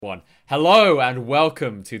One. Hello and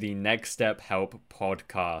welcome to the Next Step Help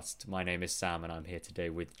podcast. My name is Sam and I'm here today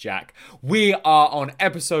with Jack. We are on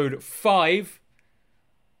episode 5.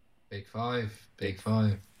 Big five. Big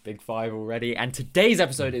five. Big 5 already. And today's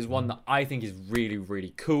episode is one that I think is really,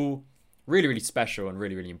 really cool, really, really special, and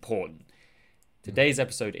really, really important. Today's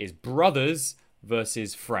episode is brothers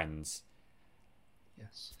versus friends.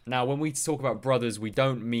 Yes. Now, when we talk about brothers, we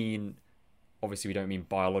don't mean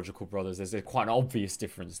biological brothers. There's quite an obvious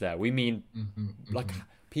difference there. We mean like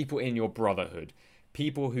people in your brotherhood,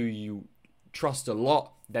 people who you trust a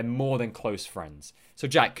lot. They're more than close friends. So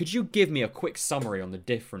Jack, could you give me a quick summary on the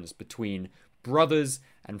difference between brothers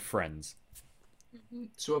and friends?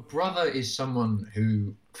 So a brother is someone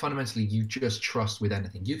who fundamentally you just trust with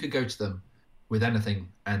anything. You could go to them with anything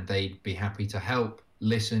and they'd be happy to help,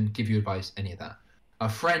 listen, give you advice, any of that. A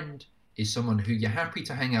friend is someone who you're happy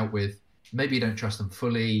to hang out with. Maybe you don't trust them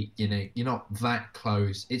fully, you're not that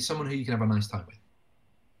close. It's someone who you can have a nice time with.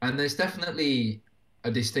 And there's definitely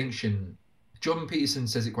a distinction. Jordan Peterson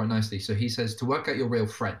says it quite nicely. So he says to work out your real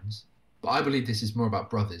friends, but I believe this is more about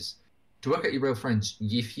brothers. To work out your real friends,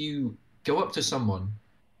 if you go up to someone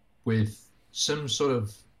with some sort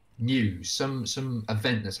of news, some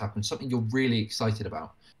event that's happened, something you're really excited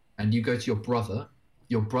about, and you go to your brother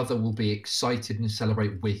will be excited and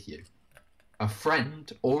celebrate with you. A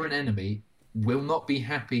friend or an enemy will not be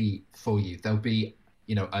happy for you. They'll be,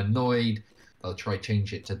 annoyed. They'll try to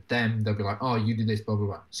change it to them. They'll be like, "Oh, you do this, blah blah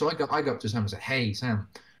blah." So I go up to Sam and say, "Hey, Sam,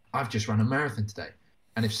 I've just run a marathon today."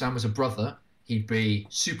 And if Sam was a brother, he'd be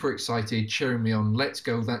super excited, cheering me on. "Let's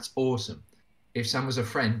go! That's awesome." If Sam was a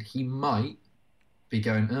friend, he might be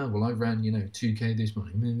going, "Oh, well, I ran, 2K this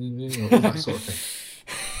morning," all that sort of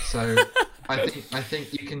thing. So I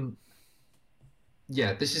think you can.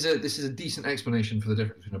 Yeah, this is a decent explanation for the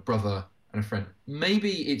difference between a brother and a friend.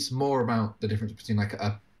 Maybe it's more about the difference between like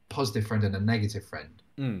a positive friend and a negative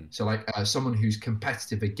friend. So like someone who's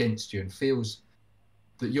competitive against you and feels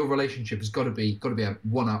that your relationship has got to be a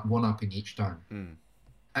one-upping each time,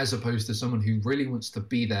 as opposed to someone who really wants to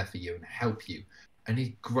be there for you and help you, and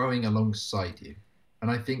he's growing alongside you. And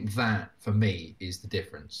I think that for me is the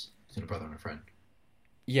difference between a brother and a friend.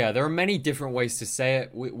 Yeah, there are many different ways to say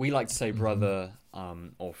it. We like to say brother,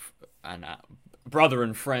 brother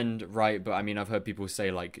and friend, right? But I mean, I've heard people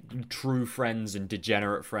say like true friends and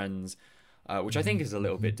degenerate friends, which I think is a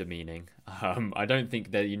little bit demeaning. I don't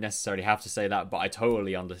think that you necessarily have to say that, but I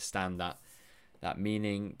totally understand that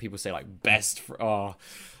meaning. People say like oh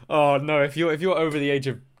no, if you're over the age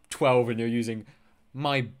of 12 and you're using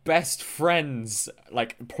my best friends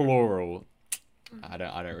like plural, I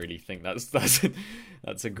don't really think that's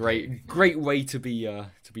a great way to be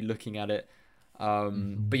looking at it.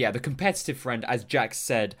 But yeah, the competitive friend, as Jack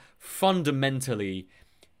said, fundamentally,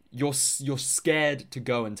 you're scared to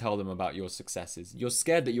go and tell them about your successes. You're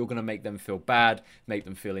scared that you're going to make them feel bad, make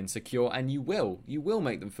them feel insecure, and you will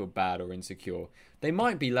make them feel bad or insecure. They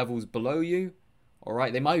might be levels below you, all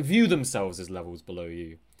right? They might view themselves as levels below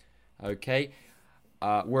you, okay?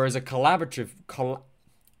 Whereas a collaborative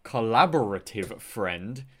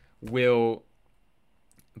friend will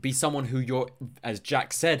be someone who you're, as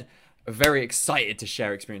Jack said, very excited to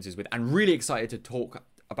share experiences with and really excited to talk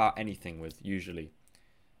about anything with, usually.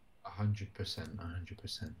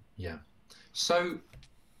 100%. Yeah. So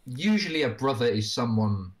usually a brother is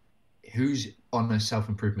someone who's on a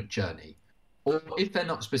self-improvement journey, or if they're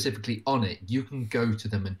not specifically on it, you can go to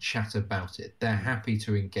them and chat about it. They're happy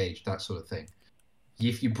to engage, that sort of thing.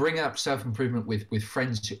 If you bring up self-improvement with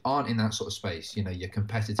friends who aren't in that sort of space, your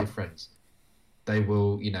competitive friends, they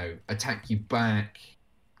will, attack you back.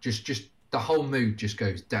 Just the whole mood just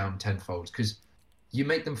goes down tenfold because you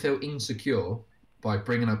make them feel insecure by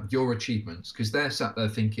bringing up your achievements because they're sat there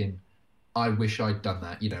thinking, "I wish I'd done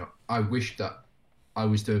that. I wish that I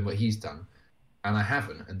was doing what he's done and I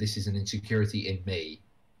haven't. And this is an insecurity in me.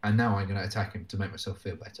 And now I'm going to attack him to make myself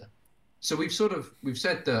feel better." So we've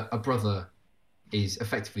said that a brother is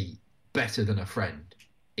effectively better than a friend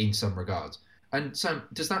in some regards. And Sam,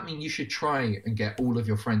 does that mean you should try and get all of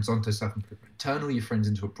your friends onto self-improvement? Turn all your friends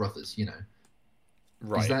into brothers,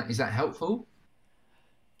 Right. Is that helpful?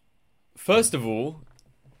 First of all,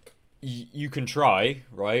 you can try,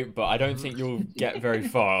 right? But I don't think you'll get very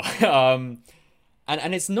far. And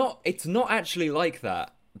it's not actually like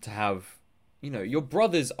that to have, your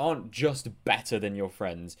brothers aren't just better than your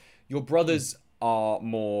friends. Your brothers are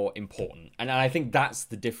more important. And I think that's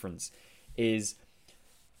the difference is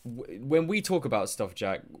when we talk about stuff,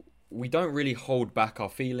 Jack, we don't really hold back our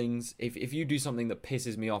feelings. If you do something that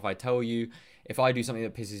pisses me off, I tell you. If I do something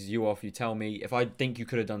that pisses you off, you tell me. If I think you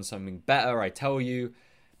could have done something better, I tell you.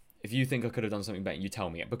 If you think I could have done something better, you tell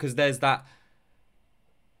me it. Because there's that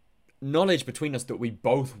knowledge between us that we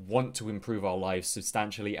both want to improve our lives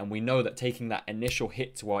substantially, and we know that taking that initial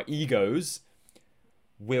hit to our egos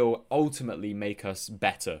will ultimately make us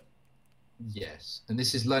better. Yes, and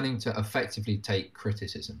this is learning to effectively take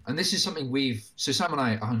criticism, and this is something so Sam and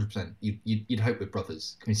I 100%. You'd hope we're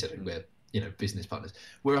brothers, considering we're business partners.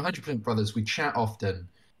 We're 100% brothers. We chat often.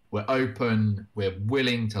 We're open. We're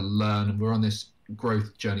willing to learn, and we're on this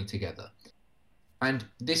growth journey together. And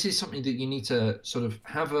this is something that you need to sort of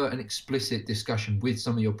have an explicit discussion with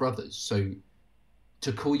some of your brothers. So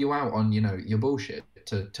to call you out on your bullshit,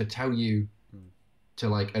 to tell you, to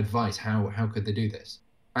like advise how could they do this.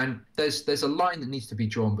 And there's a line that needs to be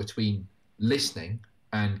drawn between listening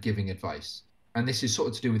and giving advice. And this is sort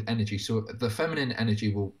of to do with energy. So the feminine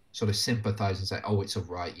energy will sort of sympathize and say, oh, it's all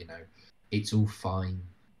right, it's all fine.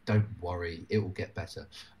 Don't worry, it will get better.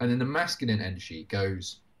 And then the masculine energy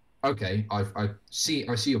goes, okay, I see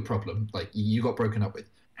your problem. Like you got broken up with.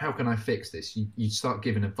 How can I fix this? You start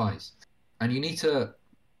giving advice. And you need to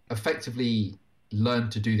effectively learn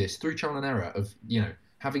to do this through trial and error of,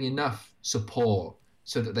 having enough support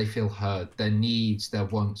so that they feel heard, their needs, their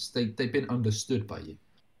wants, they've been understood by you.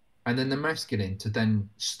 And then the masculine to then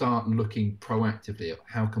start looking proactively at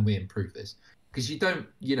how can we improve this? Because you don't,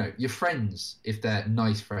 your friends, if they're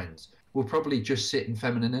nice friends, will probably just sit in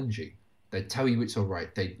feminine energy. They tell you it's all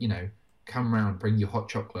right. They, come round, bring you hot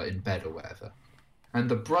chocolate in bed or whatever. And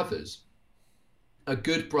the brothers, a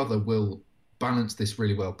good brother will balance this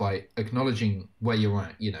really well by acknowledging where you're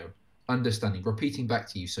at, understanding, repeating back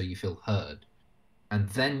to you so you feel heard. And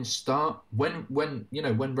then start when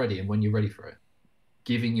ready and when you're ready for it,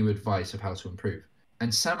 giving you advice of how to improve.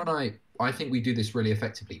 And Sam and I think we do this really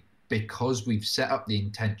effectively because we've set up the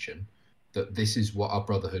intention that this is what our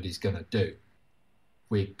brotherhood is going to do.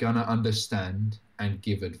 We're going to understand and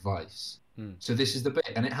give advice. So this is the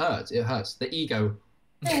bit, and it hurts. It hurts. The ego,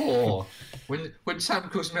 when Sam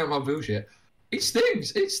calls me out my bullshit, it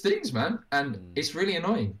stings, man. And it's really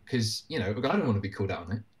annoying because, I don't want to be called out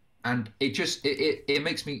on it. And it just it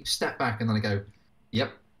makes me step back, and then I go,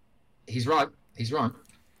 "Yep, he's right. He's right."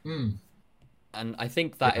 And I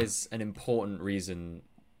think that is an important reason.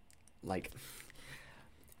 Like,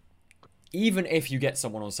 even if you get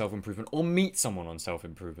someone on self-improvement or meet someone on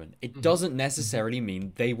self-improvement, it doesn't necessarily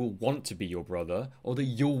mean they will want to be your brother or that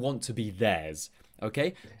you'll want to be theirs.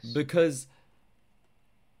 Okay, because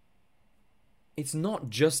it's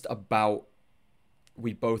not just about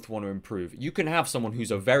we both want to improve. You can have someone who's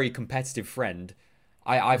a very competitive friend.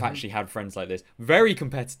 I've actually had friends like this, very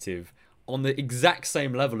competitive, on the exact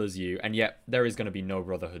same level as you, and yet there is going to be no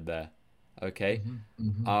brotherhood there. Okay?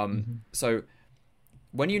 So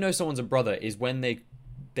when you know someone's a brother is when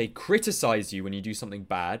they criticize you when you do something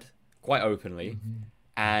bad, quite openly,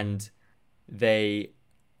 and they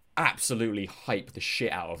absolutely hype the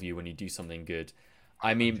shit out of you when you do something good.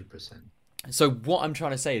 I mean, 100%. So what I'm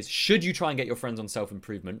trying to say is, should you try and get your friends on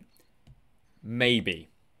self-improvement? Maybe.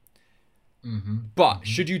 But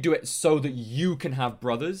should you do it so that you can have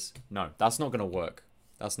brothers? No, that's not going to work.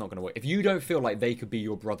 That's not going to work. If you don't feel like they could be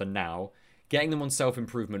your brother now, getting them on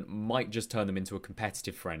self-improvement might just turn them into a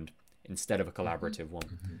competitive friend instead of a collaborative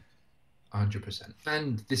one. 100%.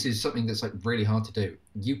 And this is something that's like really hard to do.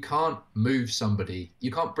 You can't move somebody. You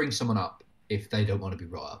can't bring someone up if they don't want to be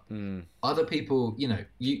brought up. Other people,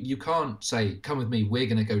 you can't say, come with me, we're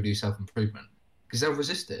going to go do self-improvement, because they'll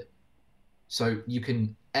resist it. So you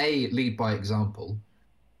can A, lead by example,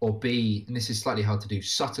 or B, and this is slightly hard to do,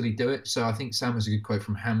 subtly do it. So I think Sam has a good quote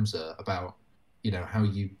from Hamza about, how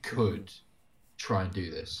you could try and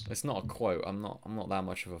do this. It's not a quote. I'm not that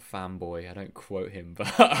much of a fanboy. I don't quote him,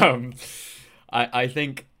 but I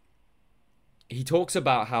think he talks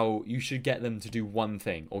about how you should get them to do one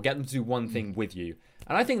thing, or get them to do one thing with you.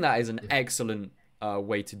 And I think that is an excellent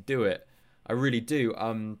way to do it. I really do.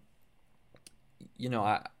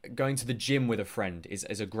 Going to the gym with a friend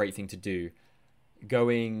is a great thing to do.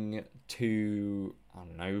 Going to,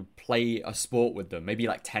 play a sport with them, maybe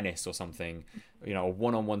like tennis or something, a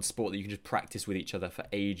one-on-one sport that you can just practice with each other for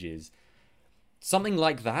ages. Something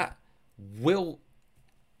like that will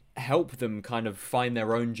help them kind of find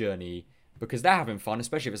their own journey, because they're having fun,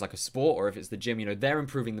 especially if it's like a sport or if it's the gym, they're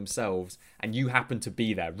improving themselves and you happen to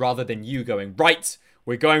be there, rather than you going, right,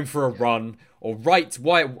 we're going for a run, or right,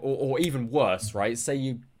 why, or even worse, right? Say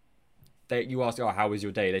you ask, how was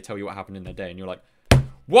your day? They tell you what happened in their day and you're like,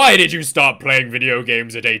 why did you start playing video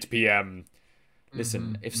games at 8 p.m?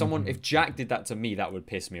 Listen, if Jack did that to me, that would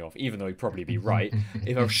piss me off, even though he'd probably be right.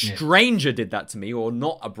 If a stranger did that to me, or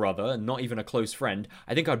not a brother, and not even a close friend,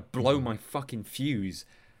 I think I'd blow my fucking fuse.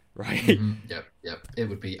 right? Yep, yep. It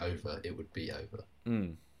would be over. It would be over.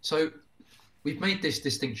 Mm. So we've made this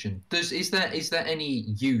distinction. Is there any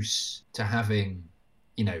use to having,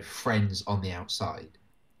 friends on the outside?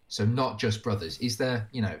 So not just brothers. Is there,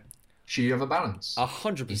 should you have a balance? Is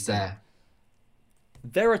 100%. there?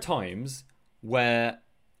 There are times where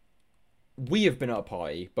we have been at a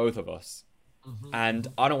party, both of us, and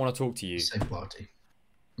I don't want to talk to you, Same party.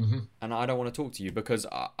 and I don't want to talk to you because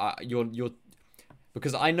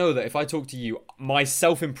because I know that if I talk to you, my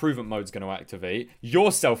self-improvement mode's going to activate,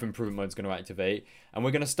 your self-improvement mode's going to activate, and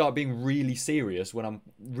we're going to start being really serious when I'm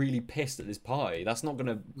really pissed at this party. That's not going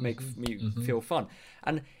to make me feel fun.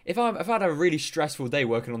 And if I've had a really stressful day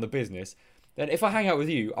working on the business, then if I hang out with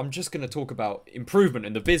you, I'm just going to talk about improvement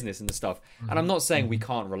in the business and the stuff. And I'm not saying we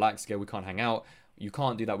can't relax together, we can't hang out. You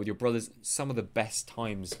can't do that with your brothers. Some of the best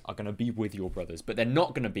times are going to be with your brothers, but they're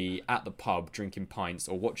not going to be at the pub drinking pints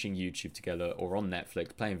or watching YouTube together or on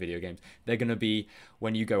Netflix playing video games. They're going to be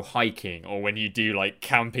when you go hiking or when you do like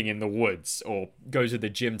camping in the woods or go to the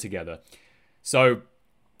gym together. So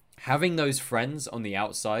having those friends on the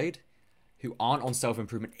outside who aren't on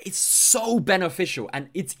self-improvement, it's so beneficial, and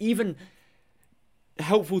it's even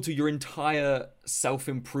helpful to your entire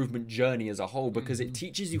self-improvement journey as a whole because it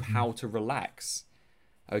teaches you how to relax.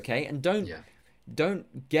 Okay, and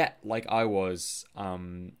don't get like I was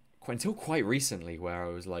until quite recently, where I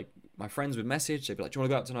was like, my friends would message, they'd be like, do you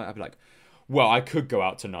want to go out tonight? I'd be like, well, I could go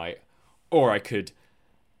out tonight, or I could,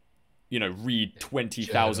 read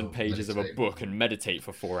 20,000 pages of a book and meditate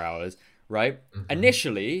for 4 hours, right?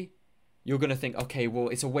 Initially, you're going to think, okay, well,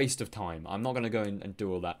 it's a waste of time. I'm not going to go and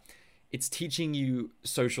do all that. It's teaching you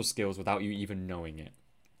social skills without you even knowing it,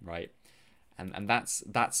 right? And that's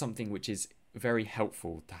something which is very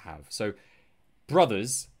helpful to have. So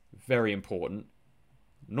brothers, very important.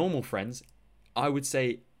 Normal friends, I would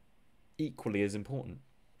say equally as important.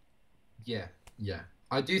 Yeah, yeah.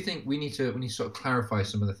 I do think we need to sort of clarify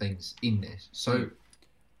some of the things in this. So,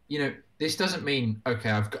 this doesn't mean, okay,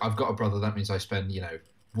 I've got a brother, that means I spend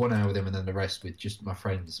 1 hour with him and then the rest with just my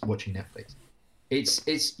friends watching Netflix.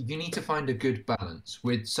 It's you need to find a good balance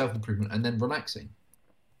with self-improvement and then relaxing.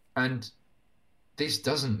 And this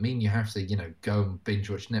doesn't mean you have to, go and binge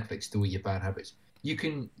watch Netflix, do all your bad habits. You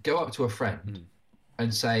can go up to a friend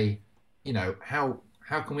and say, how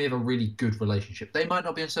can we have a really good relationship? They might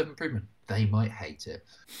not be on self-improvement. They might hate it.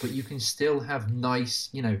 But you can still have nice,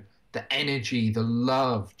 the energy, the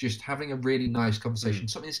love, just having a really nice conversation,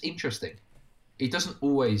 something that's interesting. It doesn't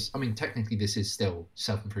always, technically this is still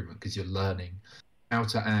self-improvement because you're learning how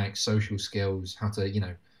to act, social skills, how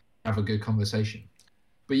to, have a good conversation.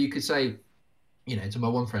 But you could say, to my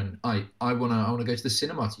one friend, I wanna go to the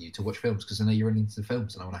cinema to watch films because I know you're really into the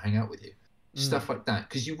films and I want to hang out with you. Stuff like that.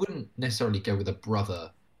 Because you wouldn't necessarily go with a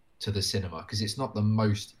brother to the cinema because it's not the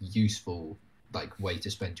most useful way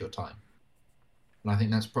to spend your time. And I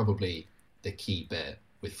think that's probably the key bit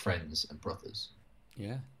with friends and brothers.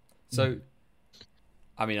 Yeah. So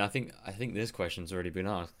I think this question's already been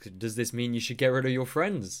asked. Does this mean you should get rid of your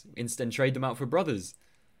friends and trade them out for brothers?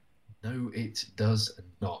 No, it does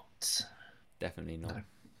not. Definitely not.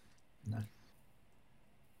 No.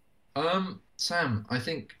 Sam, I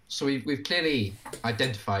think so. We've clearly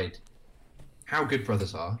identified how good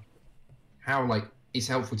brothers are, how it's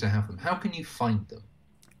helpful to have them. How can you find them?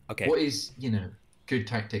 Okay. What is good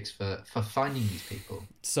tactics for finding these people?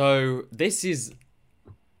 So this is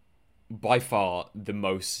by far the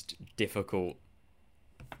most difficult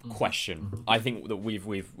question I think that we've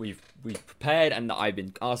prepared and that I've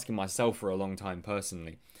been asking myself for a long time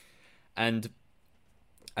personally. And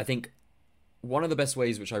I think one of the best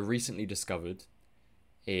ways which I recently discovered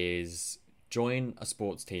is join a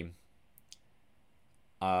sports team.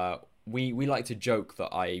 We like to joke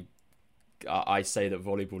that I say that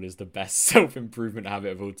volleyball is the best self-improvement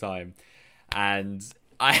habit of all time, and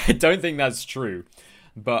I don't think that's true.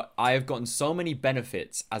 But I have gotten so many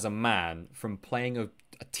benefits as a man from playing a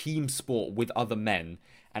team sport with other men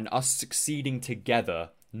and us succeeding together,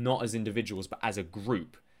 not as individuals, but as a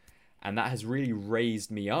group. And that has really raised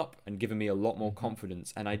me up and given me a lot more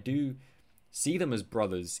confidence. And I do see them as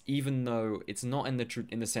brothers, even though it's not in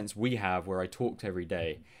the sense we have where I talk every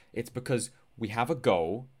day. It's because we have a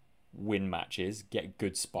goal, win matches, get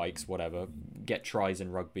good spikes, whatever, get tries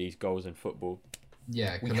in rugby, goals in football.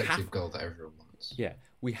 Yeah, collective goal that everyone wants. Yeah,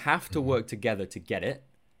 we have to work together to get it,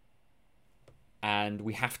 and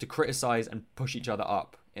we have to criticize and push each other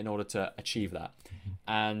up in order to achieve that.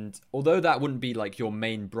 And although that wouldn't be your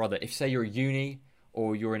main brother, if say you're a uni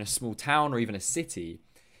or you're in a small town or even a city,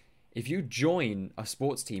 if you join a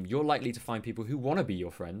sports team, you're likely to find people who want to be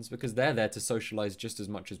your friends because they're there to socialize just as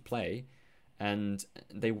much as play. and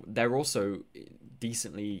they're also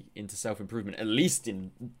decently into self-improvement, at least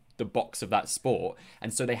in the box of that sport,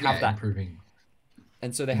 and so they have Yeah, that, improving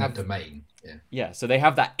and so they in that have, domain. Yeah. yeah, so they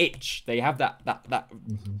have that itch, they have that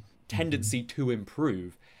Hmm. Hmm. tendency to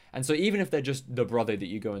improve. And so even if they're just the brother that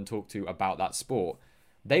you go and talk to about that sport,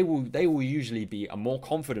 they will usually be a more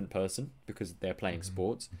confident person because they're playing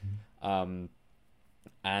sports, um,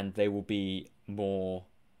 and they will be more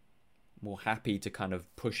happy to kind of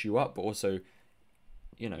push you up, but also,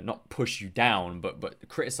 not push you down, but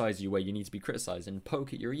criticize you where you need to be criticized and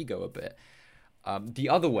poke at your ego a bit. The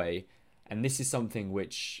other way, and this is something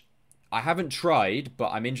which I haven't tried, but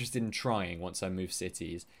I'm interested in trying once I move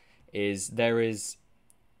cities, is there is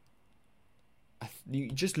you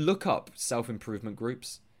just look up self-improvement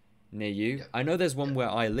groups near you. Yeah. I know there's one Yeah. where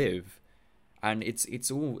I live, and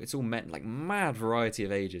it's all meant like mad variety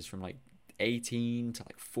of ages from like 18 to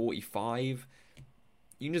like 45.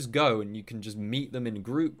 You can just go and you can just meet them in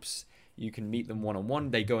groups. You can meet them one on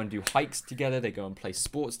one. They go and do hikes together. They go and play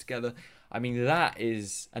sports together. I mean,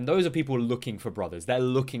 and those are people looking for brothers. They're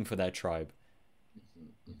looking for their tribe.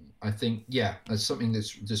 I think, yeah, that's something that's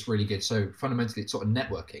just really good. So fundamentally, it's sort of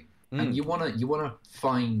networking, and Mm, you wanna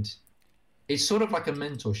find. It's sort of like a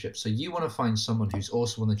mentorship. So you want to find someone who's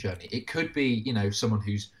also on the journey. It could be, someone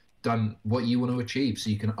who's done what you want to achieve, so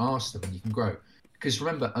you can ask them and you can grow. Because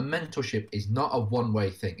remember, a mentorship is not a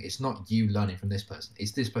one-way thing. It's not you learning from this person.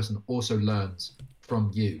 It's this person also learns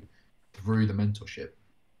from you through the mentorship.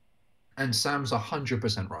 And Sam's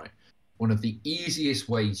 100% right. One of the easiest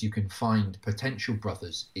ways you can find potential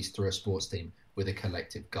brothers is through a sports team with a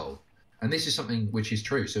collective goal. And this is something which is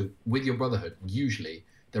true. So with your brotherhood, usually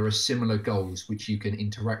there are similar goals which you can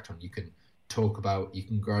interact on, you can talk about, you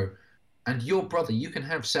can grow. And your brother, you can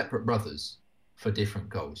have separate brothers for different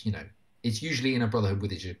goals. It's usually in a brotherhood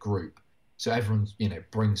with a group. So everyone's,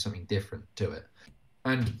 brings something different to it.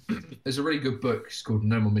 And there's a really good book. It's called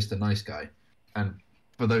No More Mr. Nice Guy. And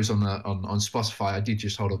for those on Spotify, I did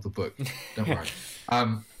just hold up the book. Don't worry.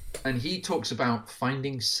 And he talks about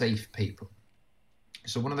finding safe people.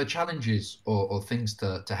 So one of the challenges or things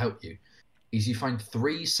to help you is you find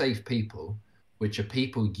 3 safe people, which are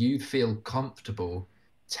people you feel comfortable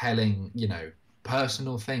telling,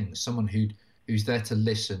 personal things. Someone who's there to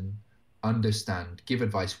listen, understand, give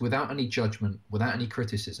advice without any judgment, without any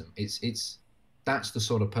criticism. That's the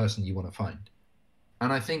sort of person you want to find.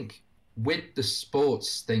 And I think with the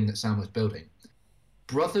sports thing that Sam was building,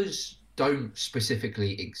 brothers don't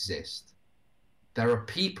specifically exist. There are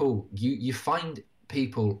people you find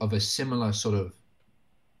people of a similar sort of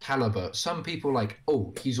caliber. Some people like,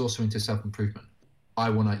 oh, he's also into self-improvement. I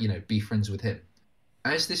want to, be friends with him.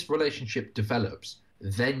 As this relationship develops,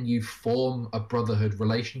 then you form a brotherhood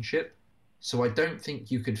relationship. So I don't think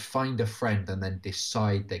you could find a friend and then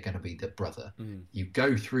decide they're going to be the brother. You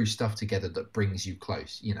go through stuff together that brings you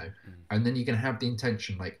close, and then you can have the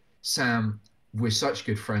intention like, Sam, we're such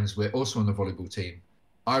good friends. We're also on the volleyball team.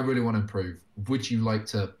 I really want to improve. Would you like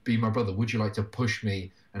to be my brother? Would you like to push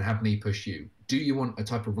me and have me push you? Do you want a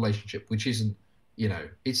type of relationship which isn't,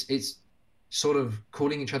 it's sort of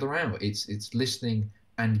calling each other out. It's listening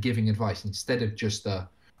and giving advice instead of just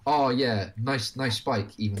oh yeah, nice spike,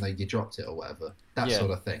 even though you dropped it or whatever. That yeah,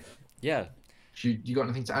 sort of thing. yeah. You got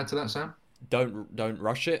anything to add to that, Sam? Don't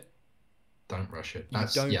rush it. Don't rush it. You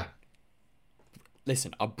don't. Yeah.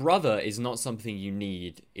 Listen, a brother is not something you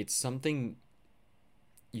need. It's something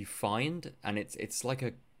you find, and it's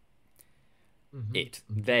like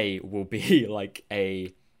they will be like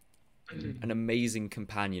an amazing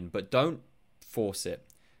companion, but don't force it.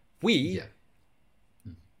 Yeah.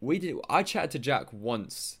 I chatted to Jack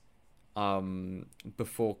once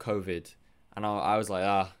before COVID, and I was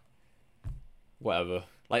like, whatever.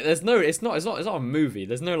 Like it's not a movie.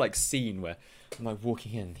 There's no like scene where I'm like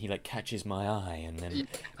walking in, he like catches my eye,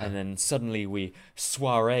 and then suddenly we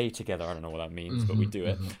soiree together. I don't know what that means, but we do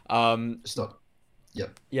it. Stop.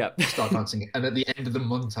 Yep. Yeah. Start dancing. And at the end of the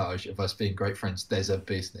montage of us being great friends, there's a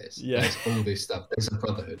business. Yeah. There's all this stuff. There's a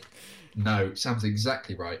brotherhood. No, Sam's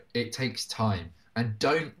exactly right. It takes time. And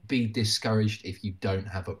don't be discouraged if you don't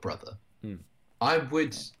have a brother. I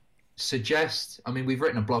would suggest, we've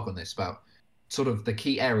written a blog on this about sort of the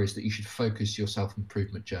key areas that you should focus your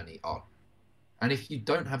self-improvement journey on. And if you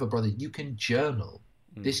don't have a brother, you can journal.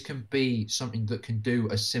 This can be something that can do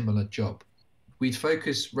a similar job. We'd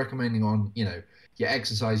focus recommending on, your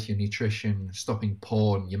exercise, your nutrition, stopping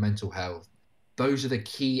porn, your mental health. Those are the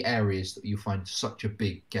key areas that you find such a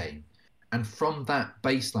big gain. And from that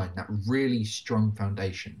baseline, that really strong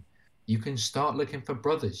foundation, you can start looking for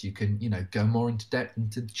brothers. You can, go more into depth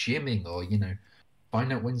into gymming or,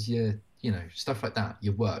 find out when's your, stuff like that,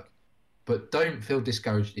 your work. but don't feel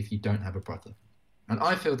discouraged if you don't have a brother. And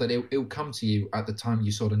I feel that it'll come to you at the time you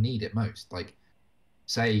sort of need it most. Like,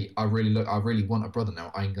 say, I really want a brother now.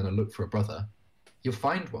 I'm going to look for a brother. You'll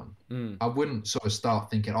find one. I wouldn't sort of start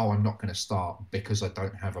thinking, oh, I'm not going to start because I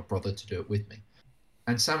don't have a brother to do it with me.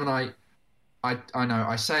 And Sam and I know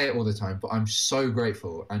I say it all the time, but I'm so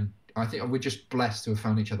grateful, and I think we're just blessed to have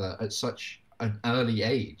found each other at such an early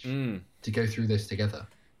age to go through this together.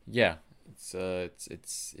 Yeah, it's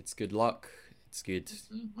good luck. It's good.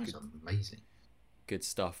 It's amazing. Good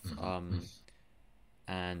stuff.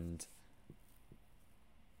 And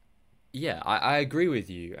yeah, I agree with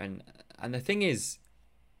you. And the thing is,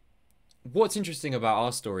 what's interesting about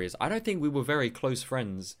our story is I don't think we were very close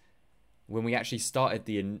friends when we actually started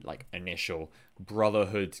the initial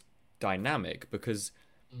brotherhood dynamic, because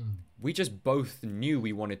we just both knew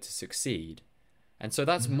we wanted to succeed. And so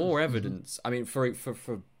that's more evidence. I mean, for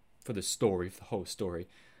the story, for the whole story,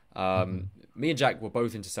 me and Jack were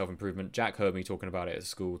both into self-improvement. Jack heard me talking about it at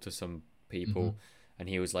school to some people, and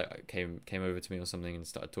he was like, came over to me or something and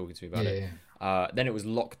started talking to me about it. Yeah. Then it was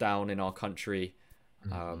lockdown in our country,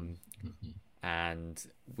 and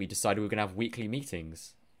we decided we were going to have weekly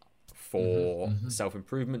meetings for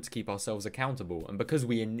self-improvement to keep ourselves accountable. And because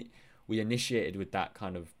we initiated with that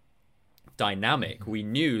kind of dynamic, we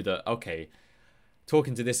knew that, okay,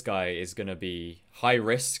 talking to this guy is going to be high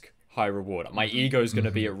risk, high reward. My ego is going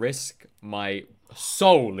to be at risk. My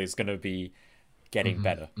soul is going to be getting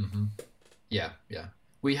better. Yeah.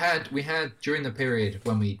 We had during the period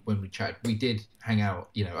when we chatted, we did hang out,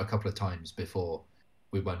 a couple of times before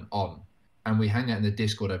we went on, and we hung out in the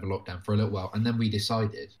Discord over lockdown for a little while, and then we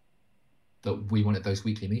decided that we wanted those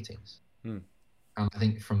weekly meetings. And I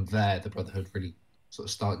think from there, the brotherhood really sort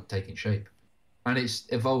of started taking shape, and it's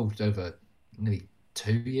evolved over nearly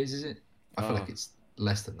 2 years. Is it? I feel like it's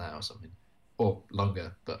less than that or something, or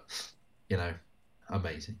longer. But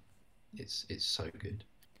amazing. It's so good.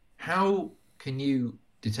 How can you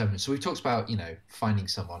determine? So we've talked about finding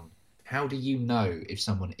someone. How do you know if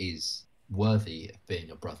someone is worthy of being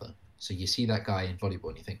a brother? So you see that guy in volleyball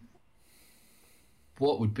and you think,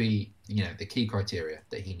 what would be the key criteria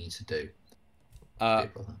that he needs to do?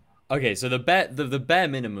 Okay, so the bare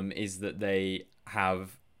minimum is that they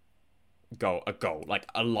have a goal, like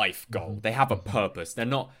a life goal. They have a purpose. They're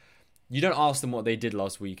not. You don't ask them what they did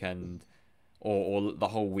last weekend or the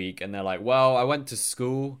whole week, and they're like, well, I went to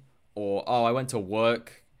school, or I went to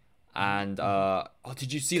work, and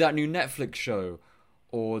did you see that new Netflix show?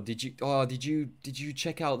 Or did you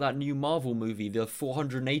check out that new Marvel movie, the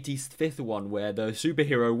 485th one, where the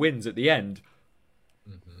superhero wins at the end?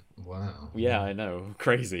 Wow. Yeah, I know,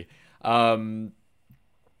 crazy. And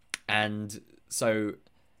so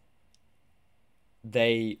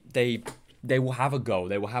they will have a goal,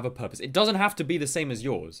 they will have a purpose. It doesn't have to be the same as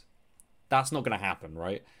yours. That's not going to happen,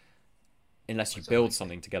 right? Unless you build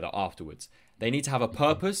something together afterwards. They need to have a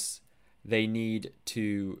purpose. They need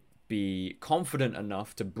to be confident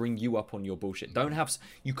enough to bring you up on your bullshit.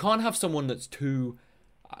 You can't have someone that's too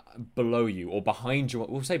below you or behind you.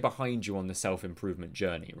 We'll say behind you on the self-improvement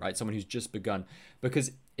journey, right? Someone who's just begun.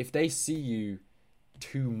 Because if they see you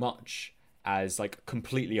too much as like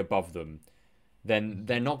completely above them, then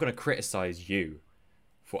they're not going to criticize you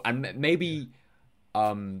and maybe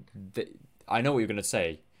I know what you're going to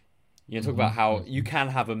say. You're going to talk about how you can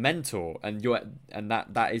have a mentor, and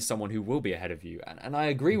that is someone who will be ahead of you. And I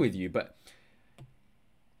agree with you, but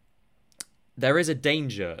there is a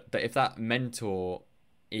danger that if that mentor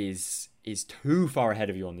is too far ahead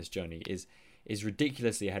of you on this journey, is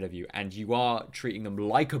ridiculously ahead of you, and you are treating them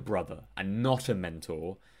like a brother and not a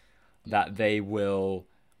mentor, that you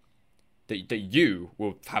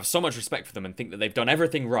will have so much respect for them and think that they've done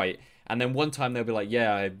everything right. And then one time they'll be like,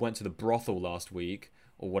 yeah, I went to the brothel last week,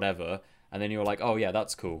 or whatever, and then you're like, oh yeah,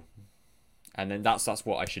 that's cool, and then that's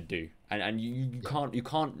what I should do, and you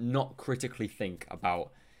can't not critically think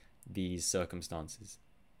about these circumstances.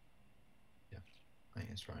 Yeah, I think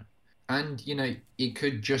that's right. And it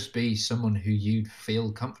could just be someone who you'd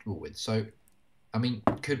feel comfortable with. So, I mean,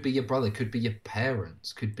 could be your brother, could be your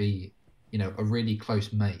parents, could be a really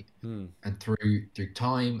close mate. And through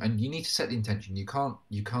time, and you need to set the intention. You can't.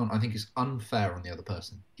 I think it's unfair on the other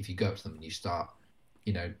person if you go up to them and you start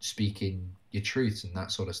speaking your truths and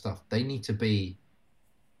that sort of stuff. They need to be,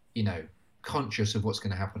 conscious of what's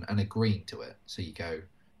going to happen and agreeing to it. So you go,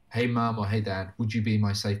 hey, mum, or hey, dad, would you be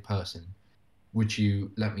my safe person? Would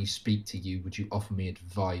you let me speak to you? Would you offer me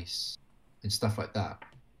advice and stuff like that?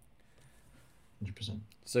 100%.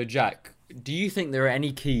 So, Jack, do you think there are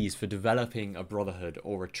any keys for developing a brotherhood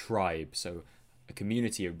or a tribe, so a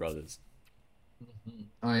community of brothers?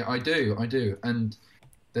 I do. And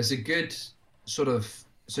there's a good sort of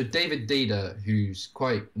so David Dida, who's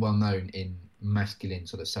quite well known in masculine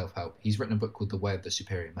sort of self-help. He's written a book called The Way of the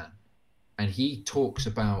Superior Man, and he talks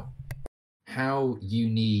about how you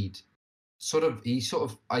need he sort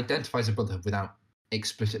of identifies a brotherhood without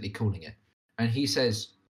explicitly calling it. And he says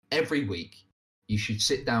every week you should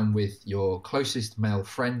sit down with your closest male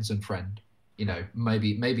friends and friend,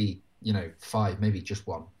 maybe 5, maybe just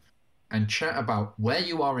one, and chat about where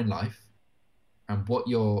you are in life and what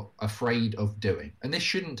you're afraid of doing. And this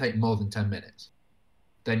shouldn't take more than 10 minutes.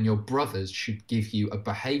 Then your brothers should give you a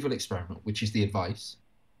behavioral experiment, which is the advice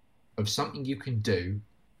of something you can do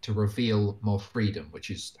to reveal more freedom, which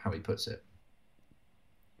is how he puts it.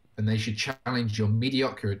 And they should challenge your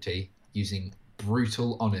mediocrity using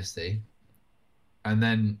brutal honesty. And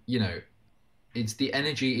then, it's the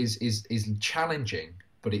energy is challenging,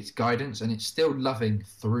 but it's guidance, and it's still loving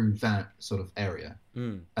through that sort of area.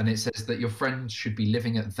 And it says that your friends should be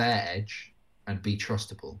living at their edge and be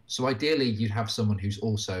trustable. So ideally you'd have someone who's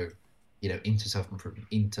also, into self-improvement,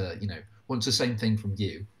 wants the same thing from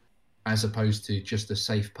you, as opposed to just a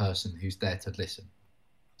safe person who's there to listen.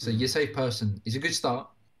 So your safe person is a good start,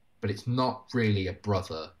 but it's not really a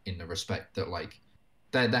brother in the respect that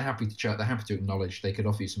they're happy to chat, they're happy to acknowledge, they could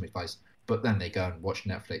offer you some advice, but then they go and watch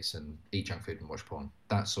Netflix and eat junk food and watch porn,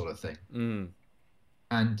 that sort of thing.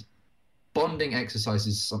 And bonding exercise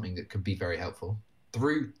is something that can be very helpful.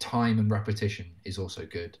 Through time and repetition is also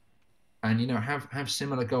good. And, have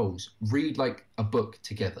similar goals. Read a book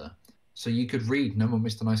together. So you could read No More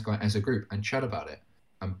Mr. Nice Guy as a group and chat about it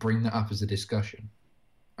and bring that up as a discussion.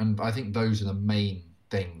 And I think those are the main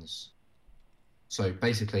things. So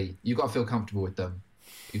basically, you've got to feel comfortable with them.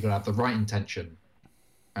 You've got to have the right intention.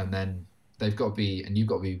 And then you've got to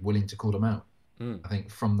be willing to call them out. I think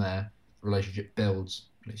from there, the relationship builds.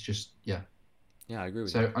 It's just, yeah. Yeah, I agree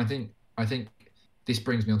with you. So I think this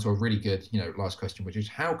brings me on to a really good, last question, which is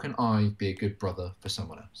how can I be a good brother for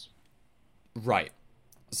someone else? Right.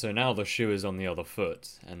 So now the shoe is on the other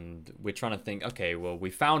foot, and we're trying to think, okay, well, we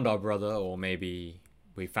found our brother, or maybe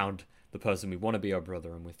we found the person we want to be our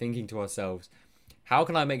brother, and we're thinking to ourselves, how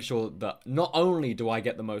can I make sure that not only do I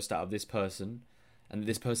get the most out of this person, and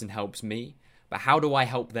this person helps me, but how do I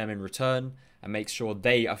help them in return and make sure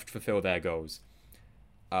they fulfill their goals?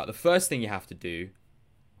 The first thing you have to do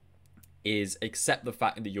is accept the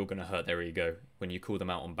fact that you're going to hurt their ego when you call them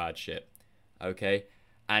out on bad shit, okay?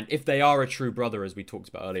 And if they are a true brother, as we talked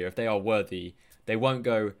about earlier, if they are worthy, they won't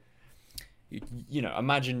go,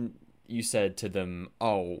 imagine you said to them,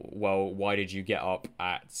 oh, well, why did you get up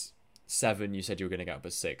at 7? You said you were going to get up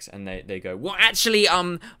at 6. And they go, well, actually,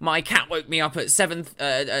 my cat woke me up at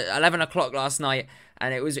 11 o'clock last night,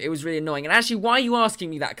 and it was really annoying. And actually, why are you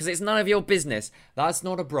asking me that? Because it's none of your business. That's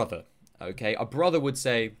not a brother, okay? A brother would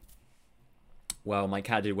say, well, my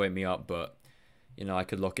cat did wake me up, but I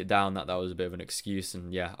could lock it down. That was a bit of an excuse,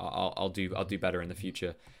 and yeah, I'll do better in the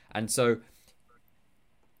future. And so,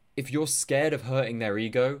 if you're scared of hurting their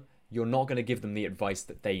ego, you're not going to give them the advice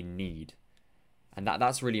that they need, and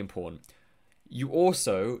that's really important. You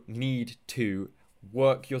also need to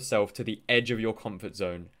work yourself to the edge of your comfort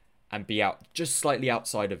zone and be just slightly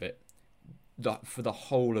outside of it for the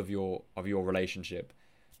whole of your relationship,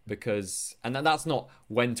 because that's not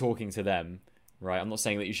when talking to them. Right, I'm not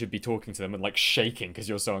saying that you should be talking to them and shaking because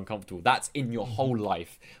you're so uncomfortable. That's in your whole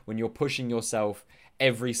life, when you're pushing yourself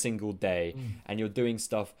every single day and you're doing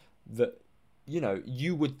stuff that,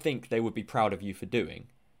 you would think they would be proud of you for doing.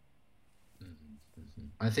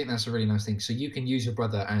 I think that's a really nice thing. So you can use your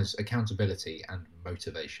brother as accountability and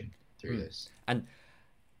motivation through this. And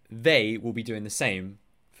they will be doing the same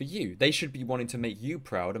for you. They should be wanting to make you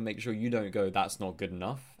proud and make sure you don't go, that's not good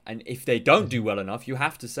enough. And if they don't do well enough, you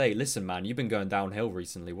have to say, listen, man, you've been going downhill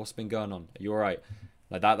recently. What's been going on? Are you all right?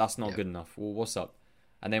 That's not good enough. Well, what's up?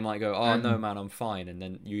 And they might go, oh, no, man, I'm fine. And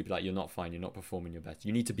then you'd be like, you're not fine. You're not performing your best.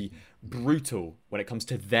 You need to be brutal when it comes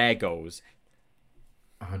to their goals.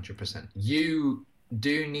 100%. You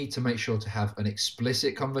do need to make sure to have an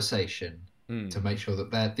explicit conversation to make sure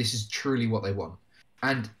that this is truly what they want.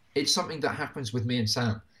 And it's something that happens with me and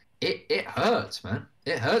Sam. It hurts, man.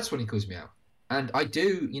 It hurts when he calls me out. And I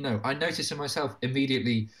do, I notice in myself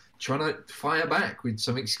immediately trying to fire back with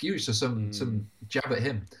some excuse or some jab at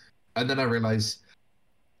him. And then I realize,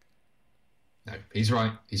 no, he's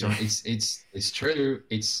right. He's right. It's true.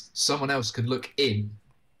 It's someone else could look in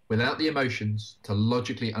without the emotions to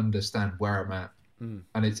logically understand where I'm at.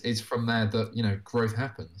 And it's from there that, growth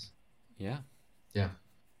happens. Yeah. Yeah.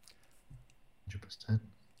 100%.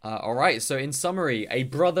 All right. So in summary, a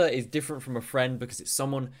brother is different from a friend because it's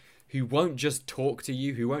someone who won't just talk to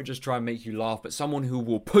you, who won't just try and make you laugh, but someone who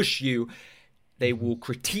will push you they will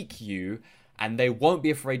critique you, and they won't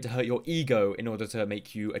be afraid to hurt your ego in order to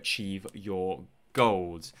make you achieve your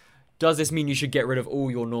goals. Does this mean you should get rid of all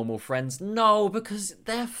your normal friends? No, because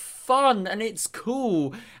they're fun and it's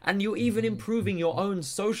cool. And you're even improving your own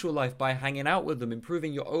social life by hanging out with them,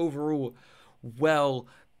 improving your overall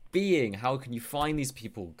well-being. How can you find these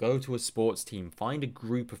people? Go to a sports team. Find a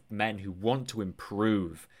group of men who want to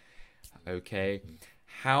improve. Okay?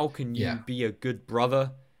 How can you be a good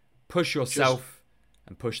brother? Push yourself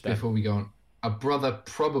and push them. Before we go on, a brother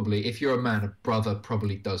probably, if you're a man, a brother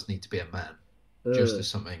probably does need to be a man. Just as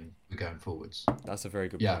something we're going forwards. That's a very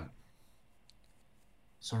good point.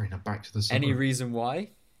 Sorry, now back to the summer. Any reason why?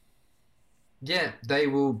 Yeah, they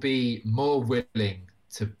will be more willing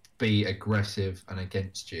to be aggressive and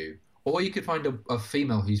against you. Or you could find a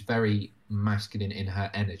female who's very masculine in her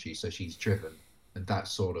energy, so she's driven and that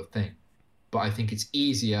sort of thing. But I think it's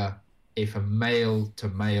easier if a male to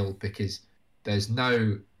male, because there's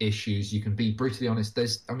no issues. You can be brutally honest.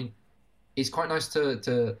 It's quite nice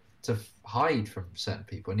to hide from certain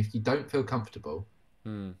people, and if you don't feel comfortable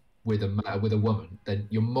with a woman, then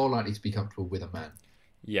you're more likely to be comfortable with a man.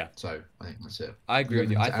 Yeah. So I think that's it. I agree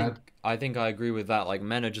with you. I think I agree with that. Like,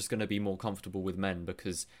 men are just going to be more comfortable with men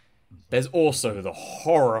because there's also the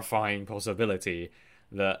horrifying possibility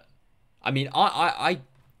that,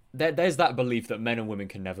 there's that belief that men and women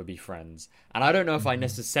can never be friends, and I don't know if I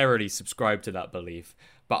necessarily subscribe to that belief,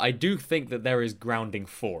 but I do think that there is grounding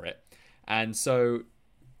for it. And so,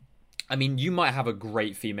 you might have a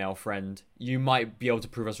great female friend. You might be able to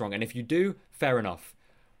prove us wrong. And if you do, fair enough.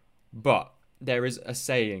 But there is a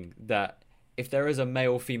saying that if there is a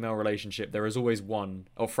male-female relationship, there is always one,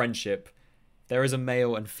 or friendship, there is a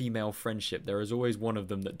male and female friendship. There is always one of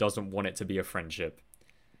them that doesn't want it to be a friendship.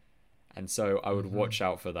 And so I would watch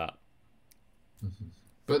out for that.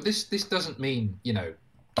 But this doesn't mean,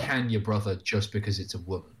 can your brother just because it's a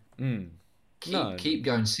woman. Keep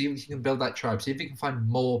going. See if you can build that tribe. See if you can find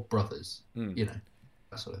more brothers. That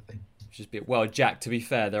sort of thing. Well, Jack, to be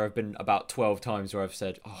fair, there have been about 12 times where I've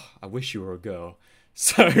said, "Oh, I wish you were a girl."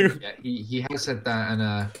 So yeah, he has said that,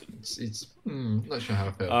 and it's not sure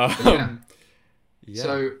how I feel.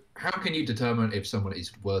 So how can you determine if someone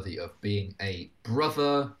is worthy of being a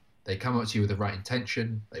brother? They come up to you with the right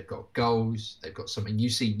intention. They've got goals. They've got something you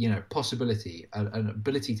see, possibility, an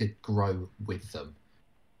ability to grow with them.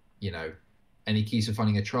 Any keys for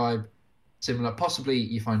finding a tribe? Similar, possibly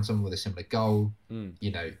you find someone with a similar goal.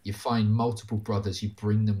 You find multiple brothers, you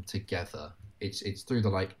bring them together. It's through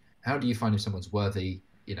the how do you find if someone's worthy?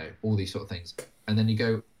 All these sort of things, and then you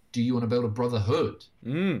go, do you want to build a brotherhood?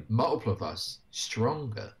 Multiple of us,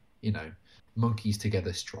 stronger. Monkeys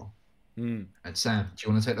together, strong. And Sam, do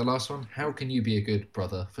you want to take the last one? How can you be a good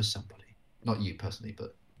brother for somebody? Not you personally,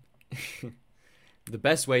 but the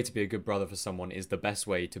best way to be a good brother for someone is the best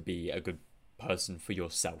way to be a good person for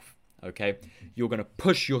yourself. Okay, you're going to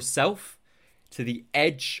push yourself to the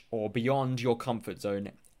edge or beyond your comfort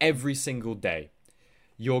zone every single day.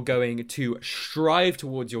 You're going to strive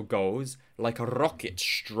towards your goals like a rocket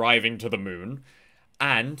striving to the moon.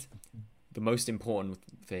 And the most important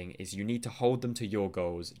thing is you need to hold them to your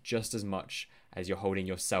goals just as much as you're holding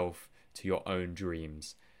yourself to your own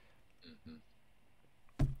dreams.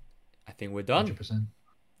 I think we're done. 100%.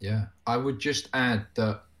 Yeah. I would just add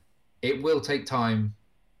that it will take time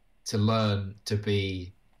to learn to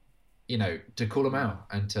be, to call them out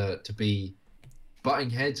and to be butting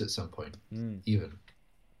heads at some point, even.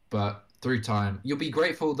 But through time, you'll be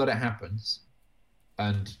grateful that it happens.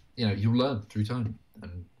 And, you'll learn through time.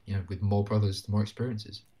 And, with more brothers, more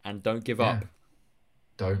experiences. And don't give up.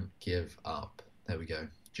 Don't give up. There we go.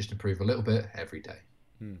 Just improve a little bit every day.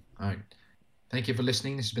 All right. Thank you for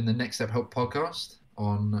listening. This has been the Next Step Help podcast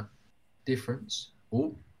on difference.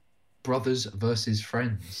 Brothers versus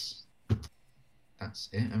friends. That's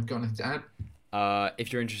it. I've got nothing to add.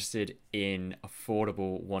 If you're interested in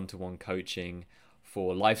affordable one-to-one coaching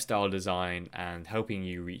for lifestyle design and helping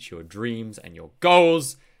you reach your dreams and your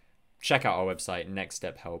goals, check out our website,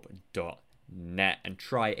 nextstephelp.net, and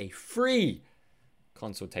try a free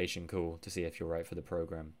consultation call to see if you're right for the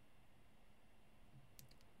program.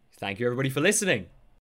 Thank you, everybody, for listening.